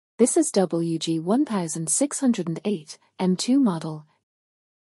This is WG1608 M2 model.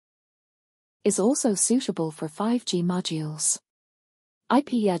 Is also suitable for 5G modules.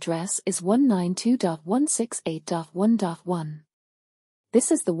 IP address is 192.168.1.1.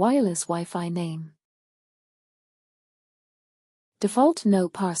 This is the wireless Wi-Fi name. Default no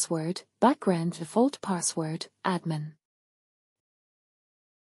password, background default password, admin.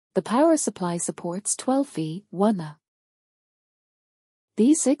 The power supply supports 12V, 1A.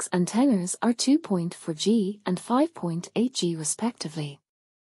 These 6 antennas are 2.4G and 5.8G respectively.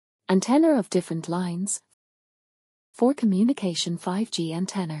 Antenna of different lines. 4 communication 5G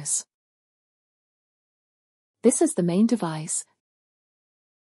antennas. This is the main device.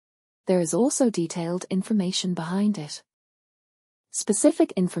 There is also detailed information behind it.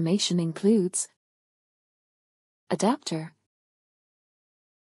 Specific information includes adapter,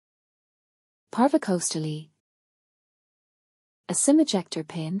 parvacostally, a SIM ejector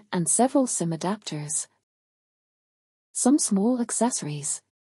pin and several SIM adapters, some small accessories,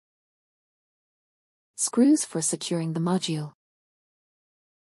 screws for securing the module.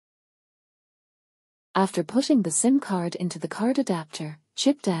 After putting the SIM card into the card adapter,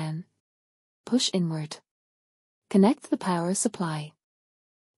 chip down, push inward. Connect the power supply.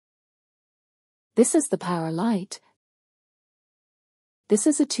 This is the power light. This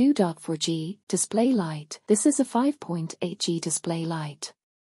is a 2.4G display light. This is a 5.8G display light.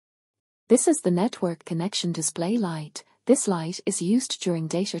 This is the network connection display light. This light is used during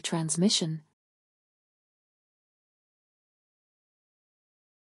data transmission.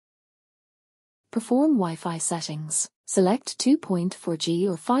 Perform Wi-Fi settings. Select 2.4G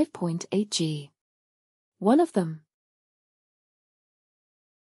or 5.8G. One of them.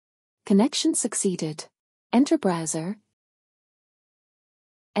 Connection succeeded. Enter browser.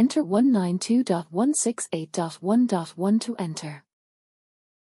 Enter 192.168.1.1 to enter.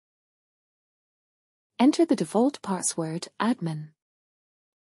 Enter the default password, admin.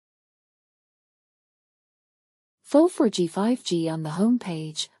 Full 4G 5G on the home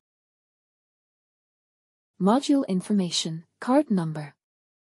page. Module information, card number.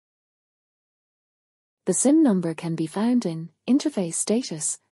 The SIM number can be found in interface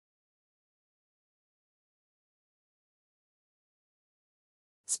status.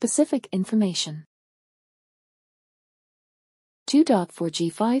 Specific information.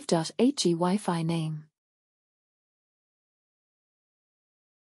 2.4G 5.8G Wi-Fi name.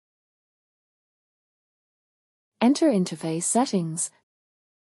 Enter interface settings.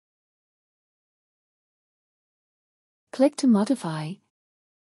 Click to modify.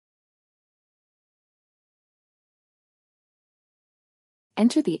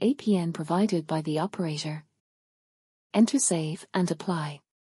 Enter the APN provided by the operator. Enter save and apply.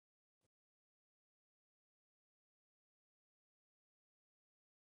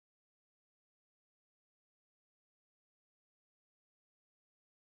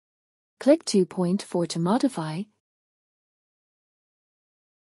 Click 2.4 to modify.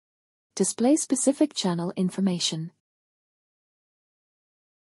 Display specific channel information.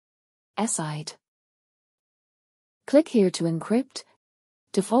 SID. Click here to encrypt.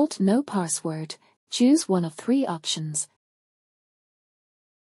 Default no password. Choose one of 3 options.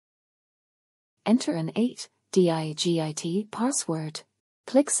 Enter an 8-digit password.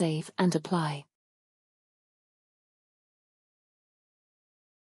 Click save and apply.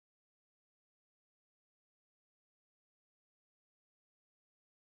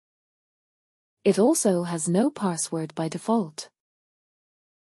 It also has no password by default.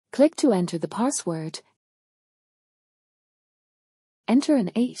 Click to enter the password. Enter an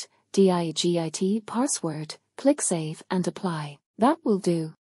 8-digit password. Click save and apply. That will do.